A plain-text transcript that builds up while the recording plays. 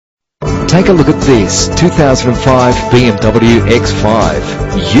Take a look at this 2005 BMW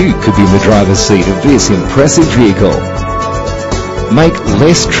X5. You could be in the driver's seat of this impressive vehicle. Make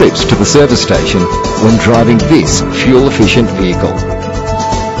less trips to the service station when driving this fuel-efficient vehicle.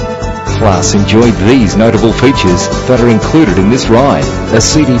 Plus, enjoy these notable features that are included in this ride: a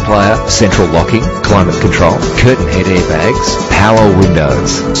CD player, central locking, climate control, curtain head airbags, power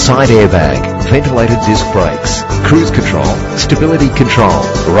windows, side airbag, ventilated disc brakes, cruise control, stability control,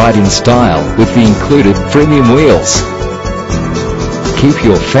 ride in style with the included premium wheels. Keep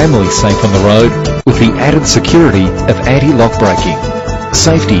your family safe on the road with the added security of anti-lock braking.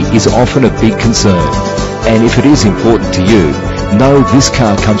 Safety is often a big concern, and if it is important to you, know this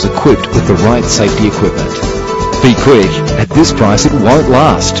car comes equipped with the right safety equipment. Be quick, at this price it won't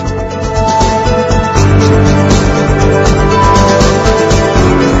last.